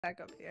Back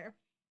up here.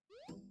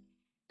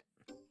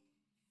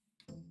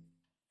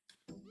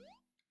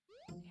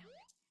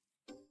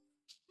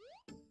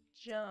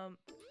 Jump.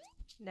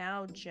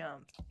 Now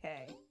jump.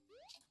 Okay.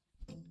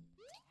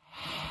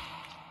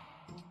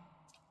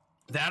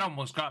 That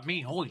almost got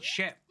me. Holy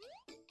shit.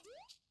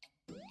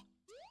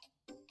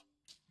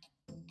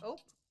 Oh.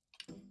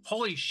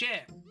 Holy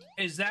shit.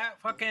 Is that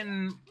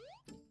fucking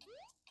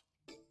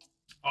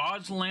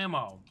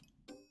Ozlamo?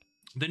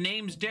 The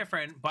name's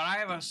different, but I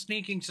have a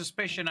sneaking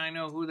suspicion I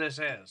know who this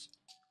is.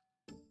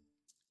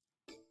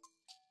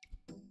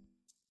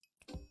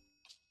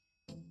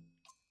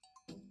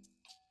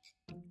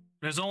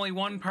 There's only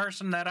one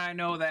person that I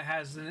know that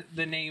has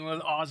the name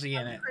of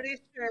Aussie in it.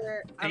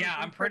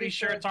 I'm pretty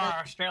sure it's our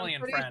Australian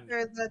friend.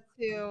 Sure that's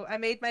who. I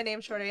made my name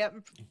shorter. Yep.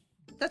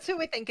 That's who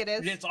we think it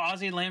is. It's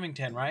Aussie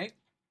Lamington, right?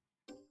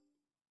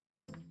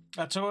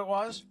 That's who it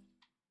was?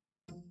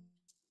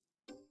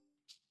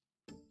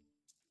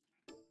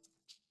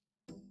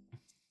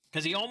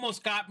 Because he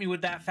almost got me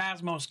with that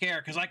Phasmo scare,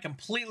 because I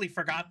completely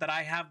forgot that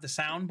I have the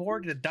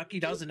soundboard. The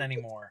Duckie doesn't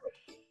anymore.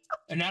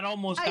 And that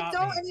almost got me. I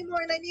don't anymore,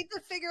 and I need to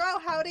figure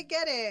out how to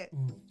get it.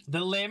 The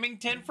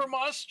Lamington from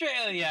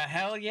Australia.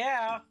 Hell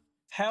yeah.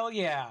 Hell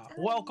yeah.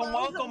 Welcome,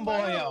 welcome,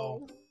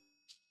 boyo.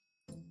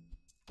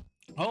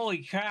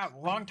 Holy crap.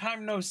 Long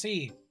time no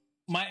see.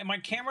 My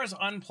camera's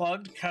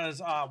unplugged because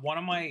one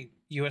of my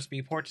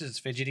USB ports is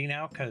fidgety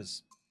now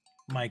because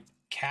my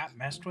cat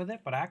messed with it,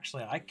 but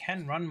actually I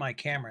can run my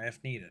camera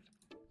if needed.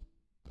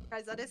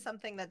 Guys, that is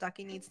something that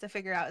Duckie needs to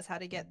figure out, is how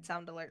to get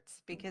sound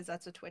alerts, because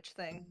that's a Twitch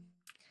thing.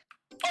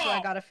 So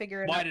I gotta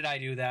figure it out. Why did I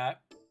do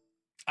that?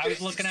 I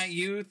was looking at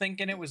you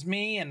thinking it was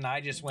me, and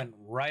I just went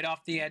right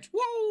off the edge.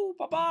 Whoa,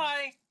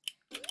 bye-bye.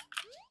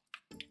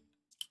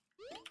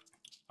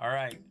 All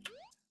right.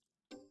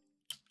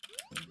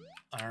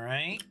 All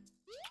right.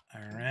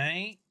 All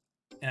right.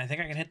 And I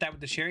think I can hit that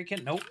with the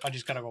shuriken. Nope, I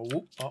just gotta go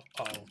whoop.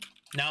 Uh-oh.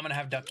 Now I'm gonna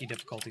have Duckie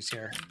difficulties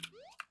here.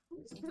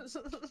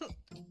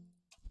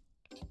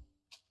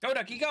 Go,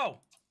 Duckie,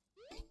 go!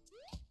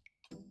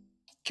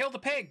 Kill the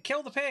pig!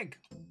 Kill the pig!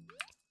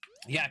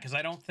 Yeah, because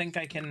I don't think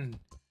I can...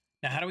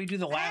 Now, how do we do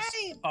the last...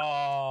 Hey!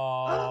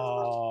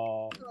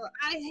 Oh...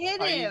 I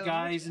hit him! Are you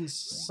guys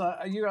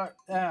inside? You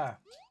are...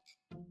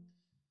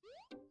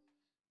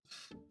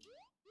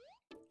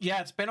 Yeah,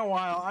 it's been a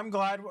while. I'm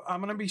glad. I'm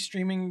going to be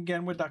streaming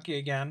again with Duckie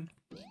again.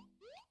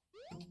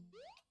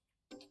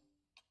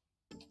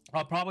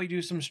 I'll probably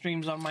do some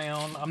streams on my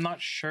own. I'm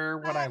not sure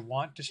what I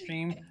want to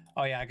stream.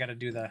 Oh, yeah, I got to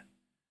do the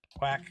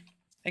quack.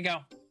 There you go.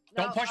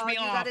 Don't push me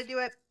off. You got to do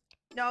it.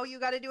 No, you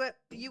got to do it.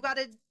 You got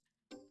to...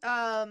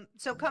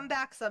 so come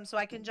back some so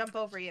I can jump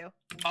over you.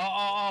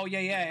 Oh,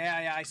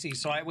 yeah, I see.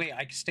 So I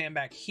can stand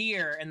back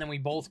here and then we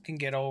both can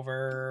get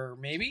over,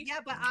 maybe? Yeah,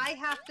 but I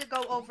have to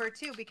go over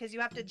too because you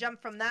have to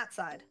jump from that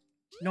side.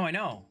 No, I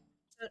know.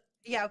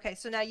 Yeah, okay.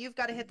 So now you've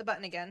got to hit the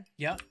button again.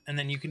 Yep, and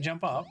then you can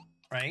jump up,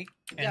 right?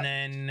 And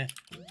then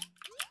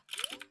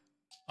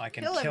I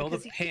can kill the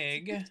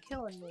pig. He's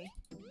killing me.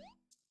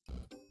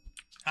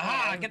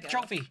 Ah, get the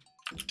trophy.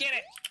 Get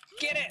it.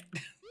 Get it.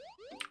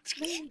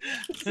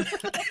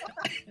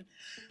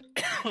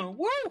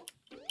 Woo!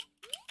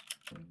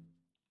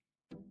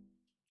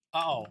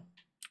 Uh-oh.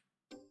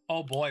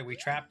 Oh boy, we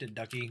trapped it,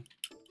 Duckie.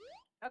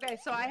 Okay,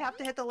 so I have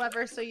to hit the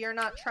lever so you're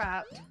not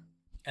trapped.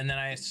 And then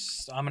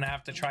I'm gonna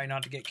have to try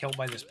not to get killed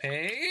by this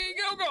pig.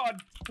 Oh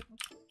god!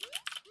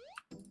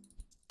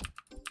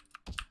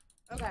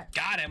 Okay.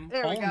 Got him.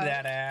 Owned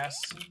that ass.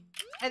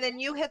 And then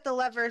you hit the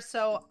lever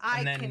so I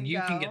can go. And then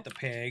you can get the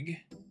pig.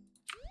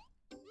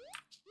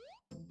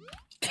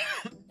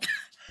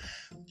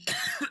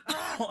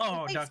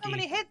 Oh, Duckie. So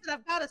many hits and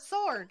I've got a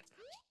sword.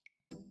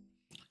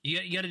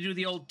 You got to do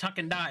the old tuck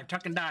and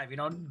dive, you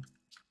know?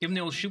 Give him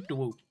the old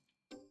shoop-de-whoop.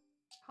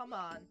 Come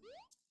on.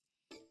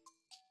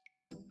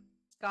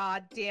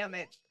 God damn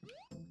it.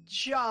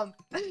 Jump.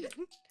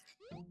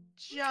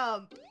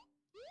 Jump.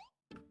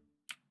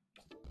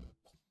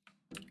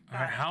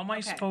 Alright, how am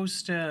I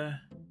supposed to...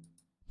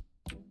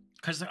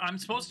 Because I'm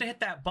supposed to hit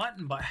that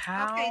button, but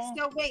how... Okay,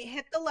 so wait,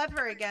 hit the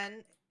lever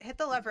again. Hit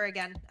the lever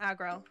again,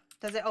 Aggro.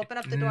 Does it open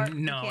up the door?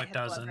 No, it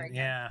doesn't.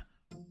 Yeah.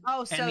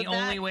 Oh, so and the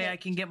only way I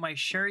can get my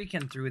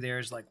shuriken through there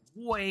is like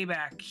way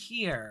back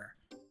here.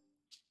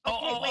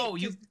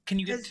 Okay, can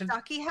you get does to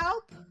Duckie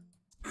help?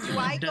 Do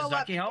I does go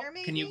Duckie up help? there,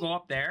 maybe? Can you go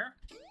up there?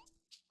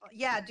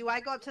 Yeah, do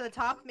I go up to the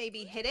top,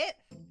 maybe hit it?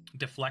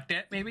 Deflect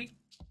it, maybe?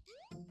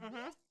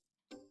 Mm-hmm.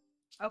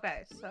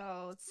 Okay,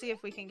 so let's see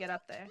if we can get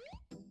up there.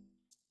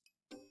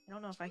 I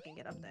don't know if I can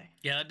get up there.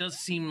 Yeah, that does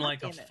seem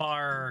like a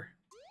far...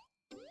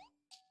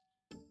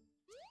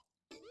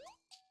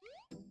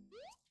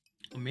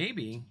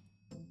 Maybe.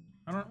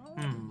 I don't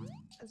know.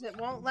 Because it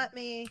won't let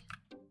me...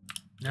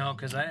 No,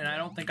 because I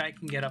don't think I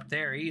can get up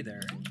there either.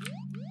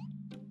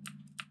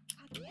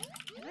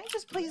 Can I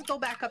just please go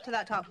back up to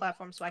that top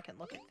platform so I can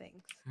look at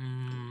things?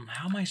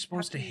 How am I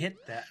supposed to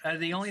hit that?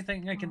 The only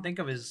thing I can think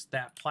of is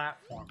that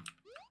platform.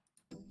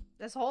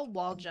 This whole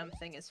wall jump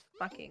thing is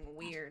fucking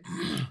weird.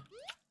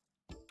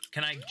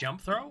 Can I jump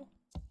throw?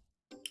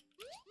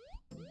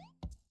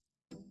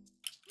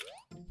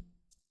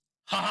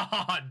 Ha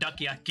ha ha,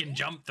 Ducky, I can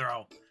jump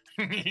throw.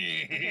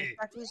 Okay,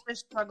 Ducky's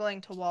just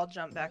struggling to wall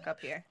jump back up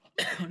here.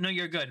 No,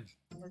 you're good.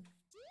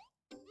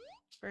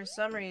 For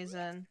some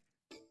reason.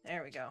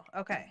 There we go.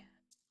 Okay.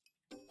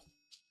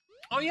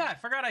 Oh yeah, I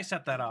forgot I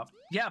set that up.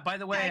 Yeah, by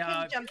the way,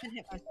 I can jump and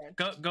hit my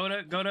third.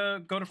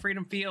 go to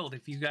Freedom Field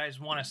if you guys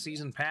want a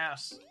season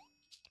pass.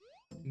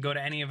 Go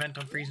to any event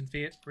on Freedom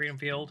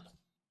Field.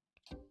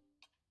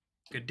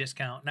 Good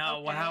discount. Now,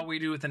 Okay. how we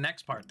do with the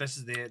next part? This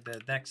is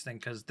the next thing,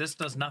 because this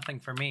does nothing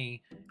for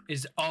me.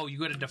 Is you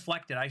got to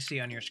deflect it. I see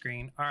on your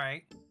screen. All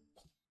right.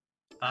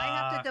 I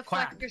have to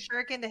deflect Quack. your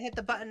shuriken to hit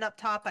the button up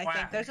top, I Quack.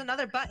 think. There's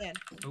another button.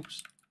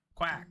 Oops.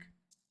 Quack.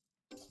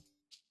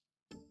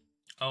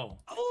 Oh.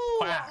 Oh,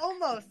 Quack.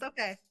 almost.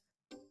 Okay.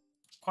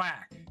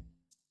 Quack.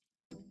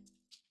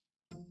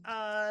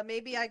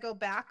 Maybe I go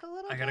back a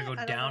little bit? I gotta go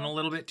down a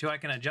little bit too. I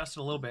can adjust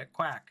it a little bit.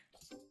 Quack.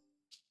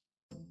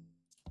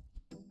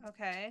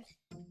 Okay.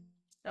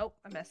 Nope,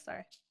 I missed.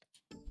 Sorry.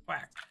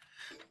 Quack.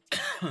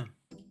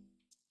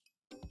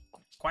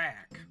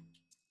 Quack.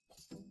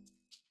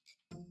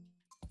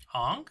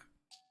 Honk.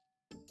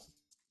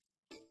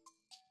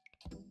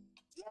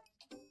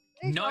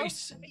 There you go.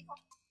 Nice.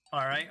 All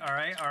right, all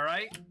right, all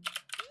right.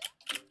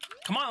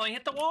 Come on, let me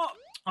hit the wall.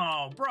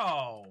 Oh, bro.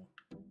 All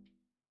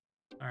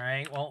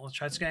right, well, let's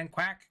try this again.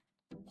 Quack.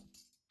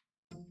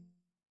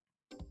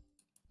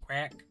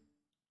 Quack.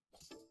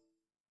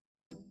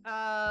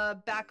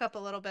 Back up a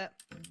little bit.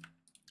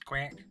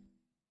 Quack.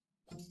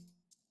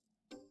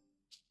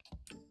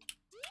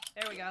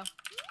 There we go.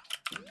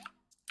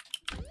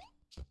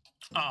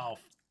 Oh.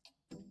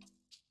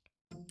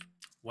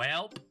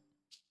 Well.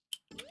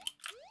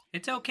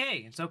 It's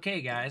okay. It's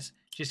okay, guys.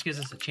 Just gives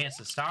us a chance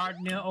to start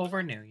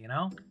over new, you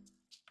know?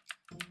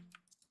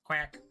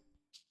 Quack.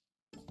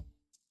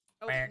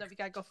 Oh, Quack. no, you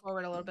gotta go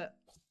forward a little bit.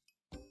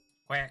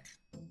 Quack.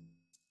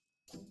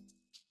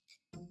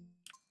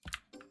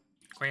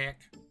 Quack.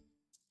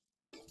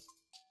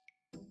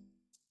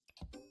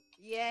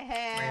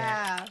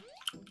 Yeah.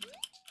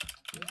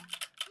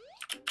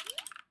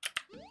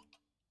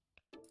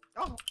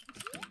 Oh.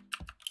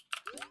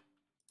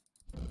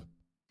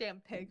 Damn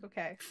pig.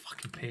 Okay.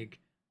 Fucking pig.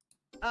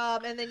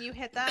 And then you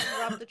hit that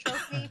and drop the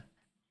trophy,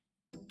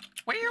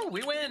 Well,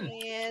 we win.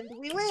 and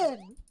we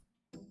win.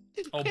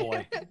 Oh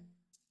boy.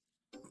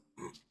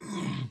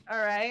 All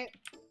right.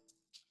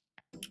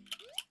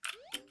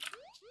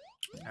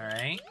 All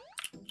right.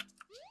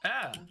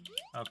 Ah.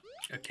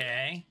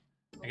 Okay.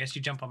 I guess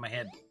you jump on my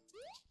head.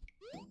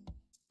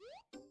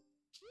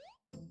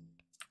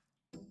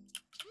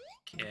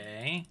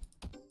 Okay.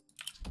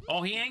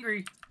 Oh, he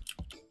angry.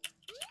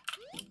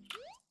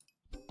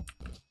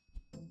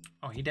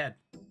 Oh, he dead.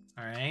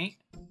 All right.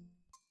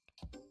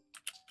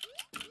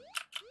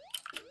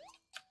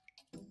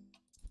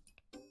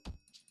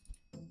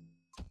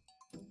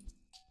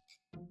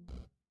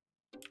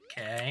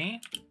 Okay.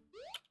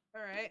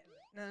 All right.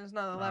 There's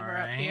another lever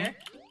up here.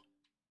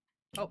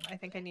 Oh, I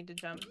think I need to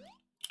jump.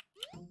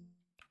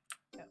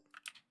 Yep.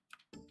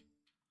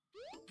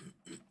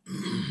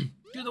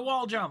 Do the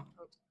wall jump.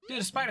 Do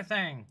the spider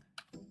thing.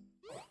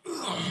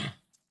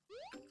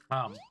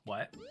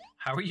 What?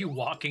 How are you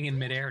walking in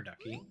midair,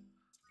 Ducky?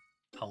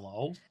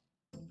 Hello?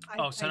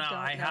 So now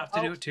I have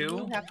to do it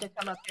too? You have to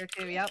come up here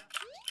too, yep.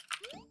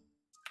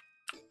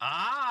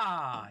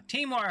 Ah,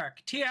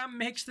 teamwork. TM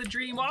makes the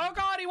dream. Oh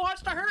god, he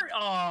wants to hurt.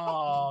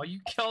 Oh, you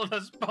killed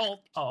us both.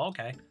 Oh,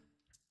 okay.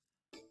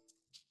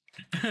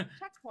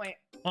 Checkpoint.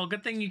 Well,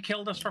 good thing you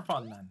killed us for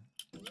fun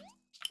then.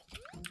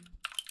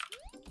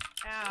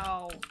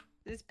 Ow.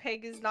 This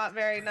pig is not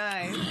very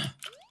nice.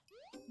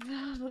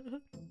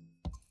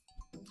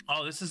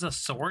 Oh, this is a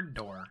sword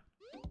door.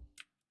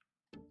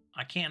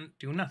 I can't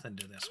do nothing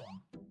to this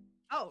one.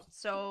 Oh,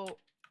 so...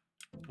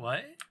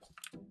 What?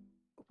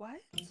 What?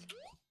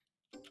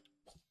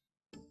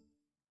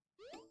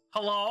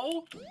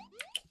 Hello?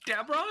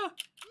 Deborah?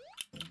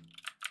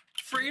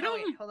 Freedom? Oh,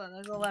 wait, hold on,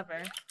 there's a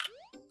lever.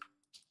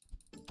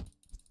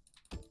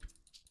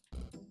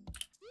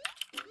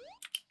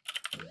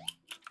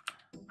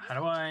 How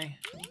do I...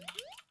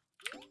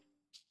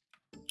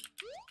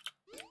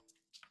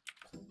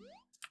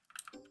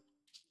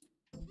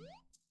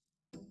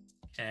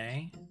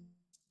 Okay.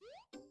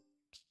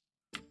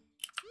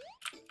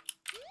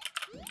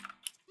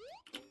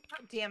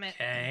 God damn it.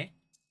 Okay.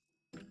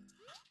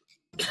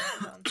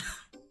 Hold on.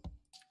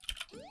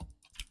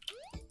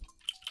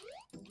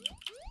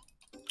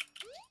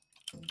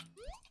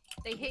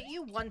 They hit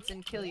you once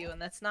and kill you,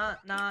 and that's not...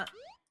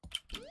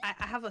 I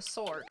have a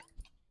sword.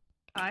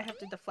 I have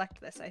to deflect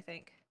this, I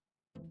think.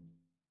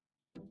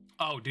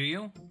 Oh, do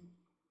you?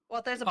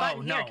 Well, there's a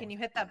button here. no. Can you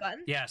hit that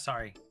button? Yeah,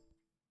 sorry.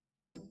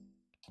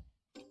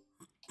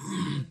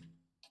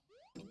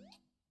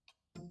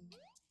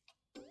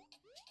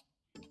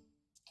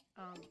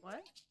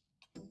 What?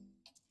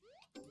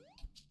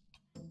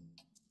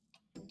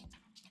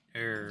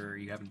 Are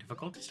you having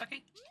difficulty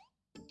sucking?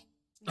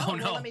 No, Oh,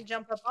 no. Let me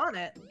jump up on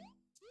it.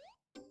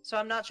 So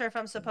I'm not sure if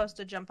I'm supposed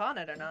to jump on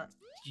it or not.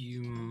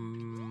 You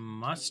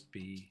must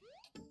be.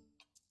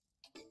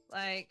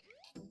 Like...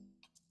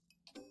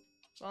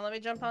 Well, let me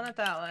jump on it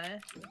that way.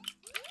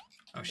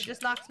 Oh, It shit.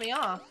 just knocks me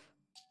off.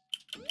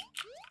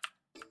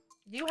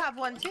 You have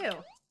one too.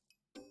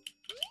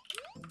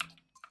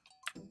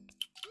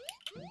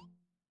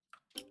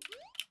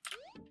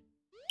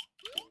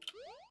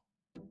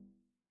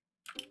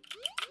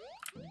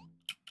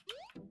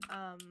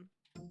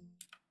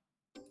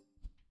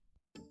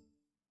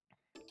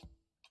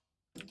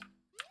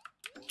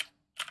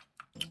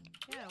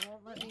 Yeah, it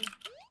won't let me.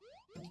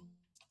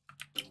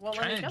 Won't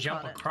let me Trying to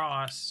jump on it.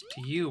 across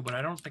to you, but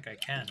I don't think I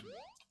can.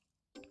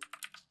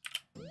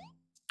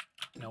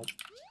 Nope.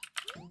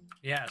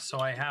 Yeah, so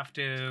I have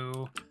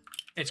to...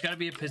 It's got to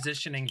be a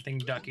positioning thing,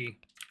 Duckie.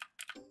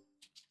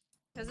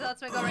 Because it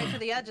lets me go right to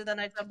the edge and then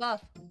I jump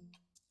off.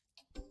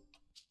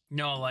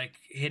 No, like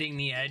hitting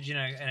the edge in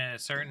a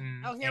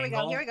certain Oh, here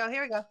angle. we go, here we go,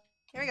 here we go.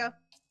 Here we go.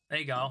 There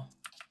you go. All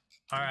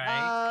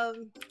right.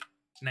 Um,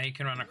 Now you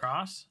can run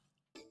across.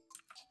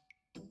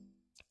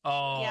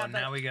 Oh, yeah,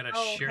 now we got a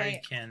okay.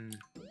 shuriken.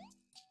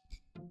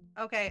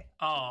 Okay.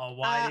 Oh,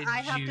 why did I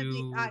have you... to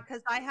be,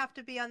 because I have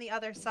to be on the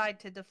other side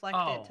to deflect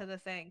it to the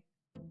thing.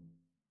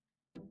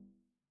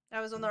 I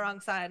was on the wrong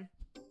side.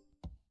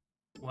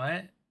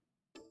 What?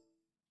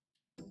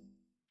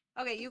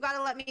 Okay, you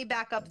gotta let me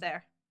back up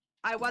there.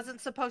 I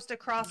wasn't supposed to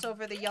cross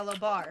over the yellow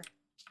bar.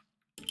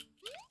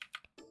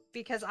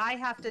 Because I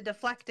have to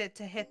deflect it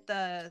to hit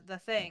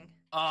the thing.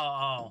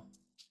 Oh.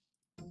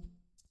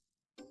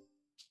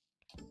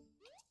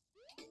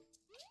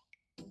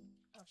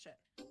 Oh, shit.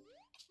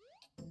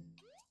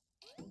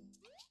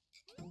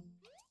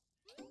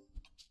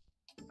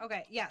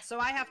 Okay, yeah, so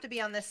I have to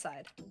be on this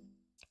side.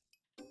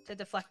 To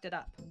deflect it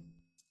up.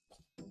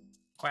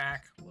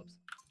 Quack. Whoops.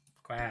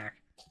 Quack.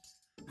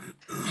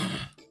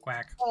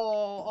 Quack. Oh,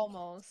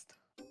 almost.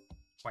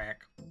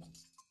 Quack.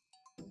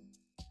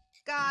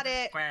 Got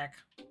it! Quack.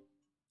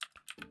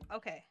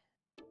 Okay.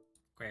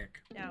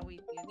 Quack. Now we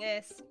do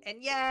this, and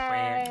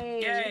Quack.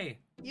 yay! Yay!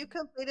 You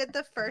completed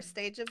the first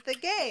stage of the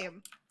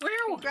game. Woo!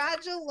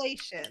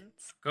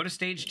 Congratulations. Go to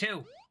stage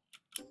 2.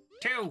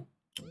 2.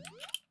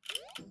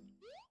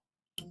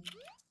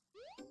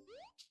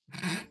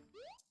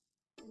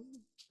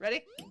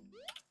 Ready?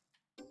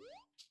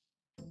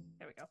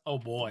 There we go. Oh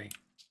boy.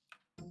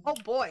 Oh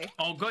boy.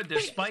 Oh good,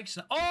 there's spikes.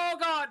 Oh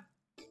god!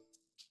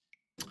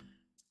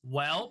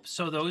 Well,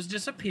 so those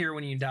disappear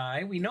when you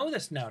die. We know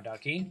this now,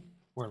 Duckie.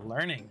 We're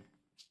learning.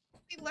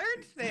 We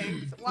learned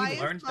things. Why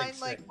is mine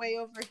like way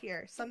over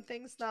here?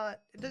 Something's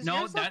not. Does no,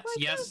 yours that's look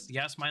like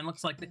yes, mine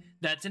looks like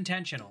that's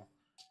intentional.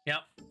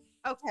 Yep.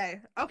 Okay.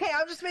 Okay,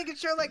 I'm just making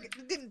sure like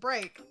it didn't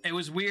break. It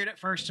was weird at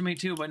first to me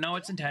too, but no,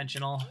 it's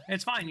intentional.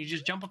 It's fine. You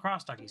just jump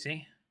across, Duckie.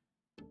 See?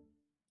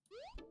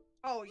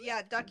 Oh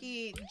yeah,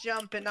 Duckie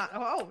jump and not.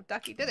 Oh,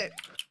 Duckie did it.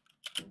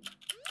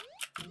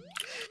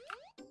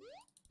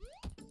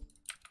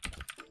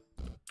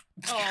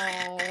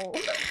 Oh.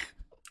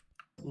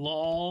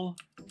 Lol.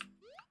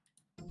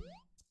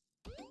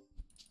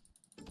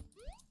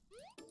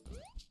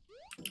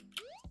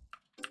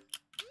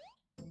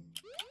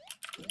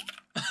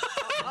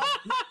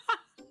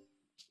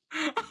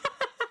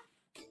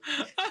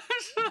 I'm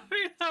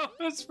sorry, that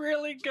was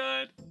really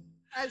good.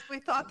 As we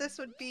thought this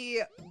would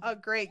be a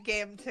great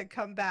game to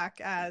come back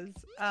as.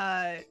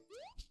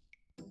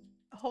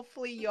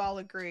 Hopefully you all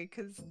agree,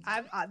 because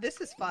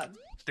this is fun.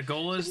 The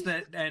goal is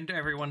that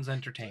everyone's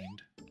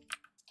entertained.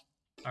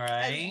 All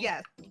right.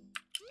 Yes.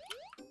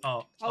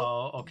 Oh,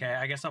 okay.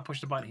 I guess I'll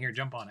push the button here.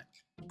 Jump on it.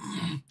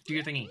 Do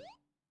your thingy.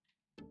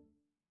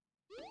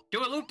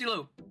 Do a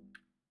loop-de-loop.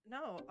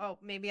 No. Oh,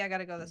 maybe I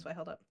gotta go this way.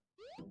 Hold up.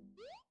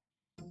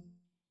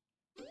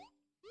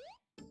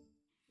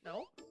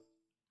 No.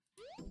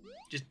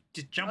 Just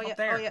jump Oh, yeah. up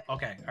there. Oh, yeah.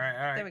 Okay. All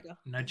right. There we go.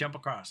 Now jump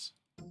across.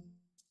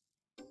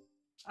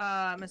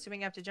 I'm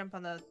assuming I have to jump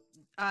on the.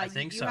 I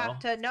think so. You have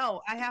to.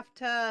 No, I have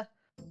to.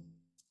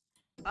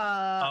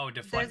 Oh,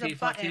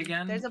 deflecty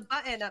again? There's a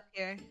button up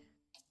here.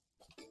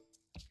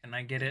 Can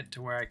I get it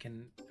to where I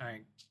can? All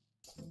right.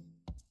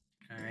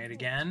 All right,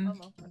 again.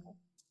 Almost. All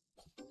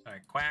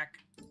right,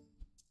 quack.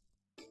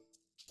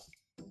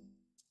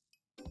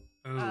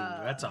 Ooh,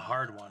 that's a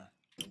hard one.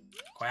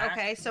 Quack.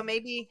 Okay, so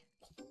maybe.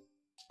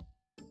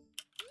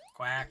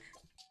 Quack.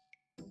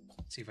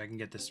 Let's see if I can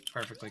get this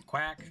perfectly.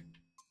 Quack.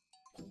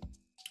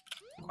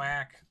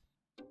 Quack.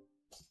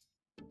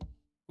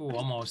 Ooh,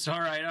 almost. All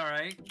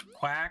right.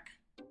 Quack.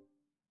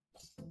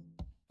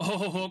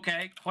 Oh,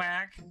 okay.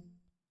 Quack.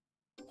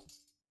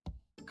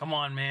 Come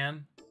on,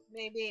 man.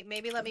 Maybe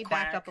let me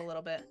Quack. back up a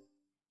little bit.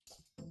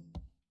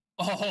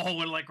 Oh,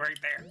 we're like right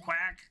there.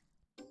 Quack.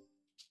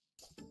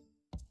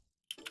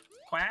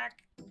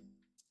 Quack.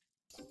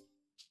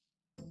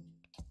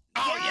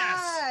 Oh,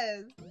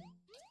 yes!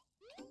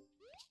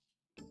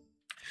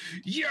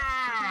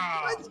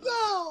 Yeah! Let's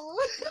go!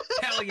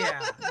 Hell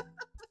yeah!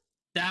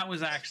 That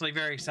was actually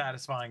very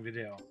satisfying to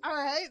do.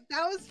 Alright,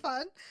 that was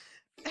fun.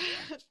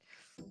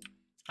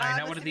 Alright,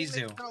 now what do these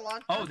do?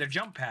 Oh, they're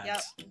jump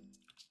pads. Yep.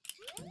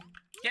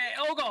 Yeah,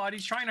 oh god,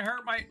 he's trying to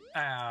hurt my...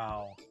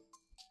 Ow.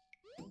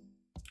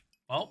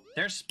 Well,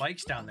 there's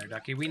spikes down there,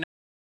 Duckie. We